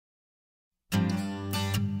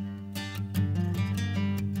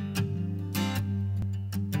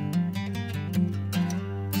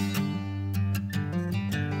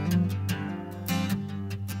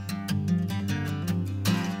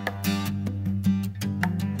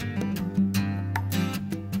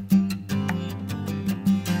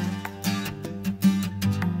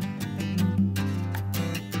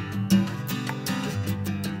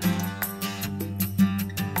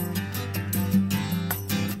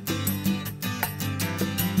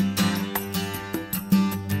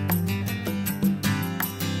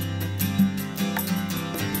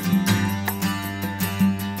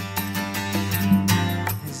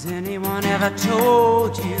ever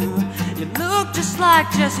told you you look just like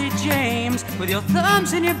Jesse James, with your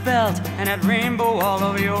thumbs in your belt and that rainbow all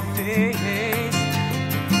over your face?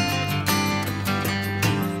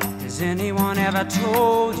 Has anyone ever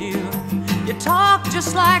told you you talk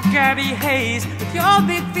just like Gabby Hayes, with your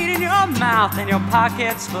big feet in your mouth and your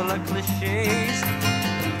pockets full of cliches?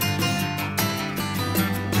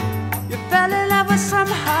 You fell in love with some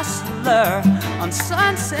hustler on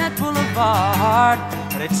Sunset Boulevard,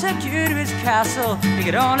 but he took you to his castle. He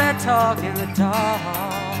could only talk in the dark.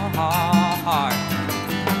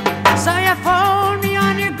 So you phoned me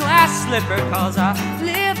on your glass slipper, 'cause I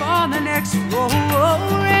live on the next floor.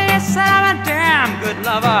 And you said I'm a damn good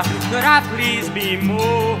lover, could I please be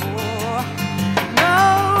more?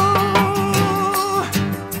 No.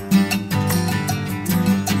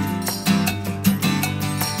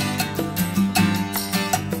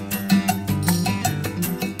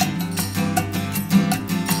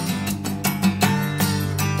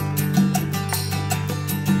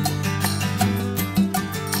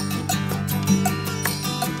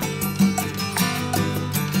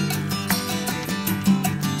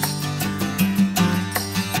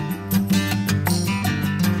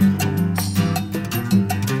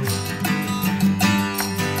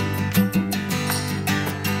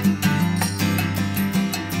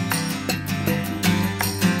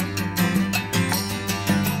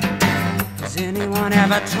 Has anyone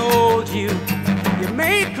ever told you you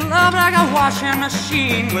make love like a washing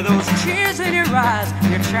machine, with those tears in your eyes,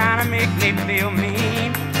 you're trying to make me feel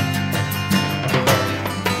mean?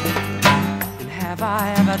 And have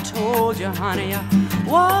I ever told you, honey, you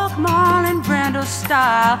walk Marlon Brando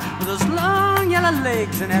style, with those long yellow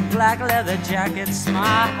legs and that black leather jacket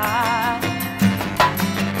smile?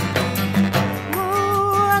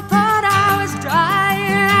 Oh, I thought I was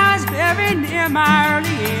dying, I was very near my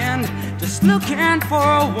early end, just looking for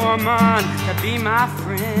a woman to be my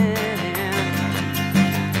friend.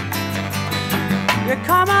 You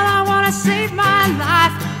come along, wanna save my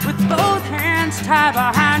life, with both hands tied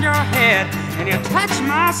behind your head, and you touch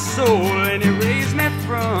my soul and you raise me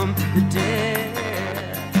from the dead.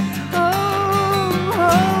 Oh,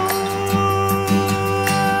 oh.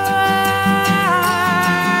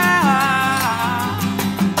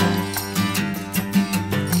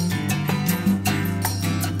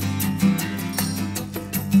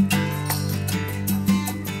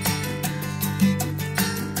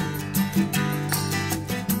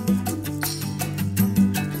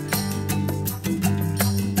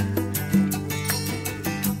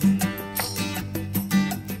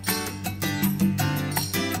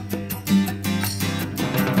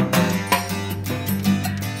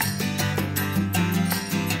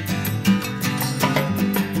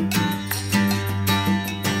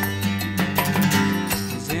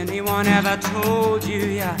 Anyone ever told you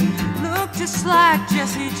you look just like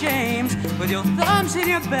Jesse James, with your thumbs in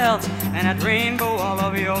your belt and that rainbow all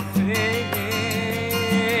over your face?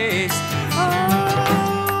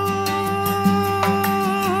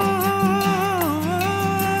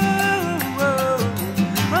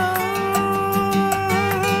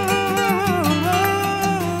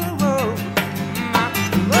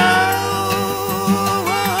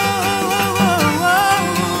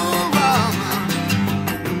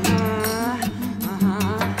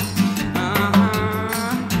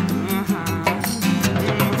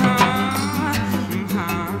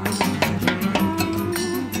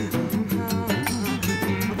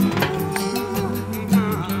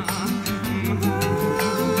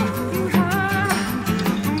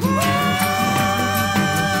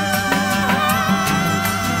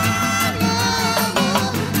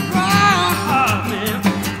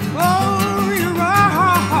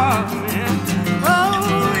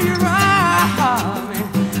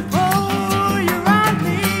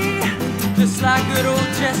 Like good old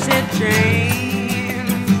Jesse James.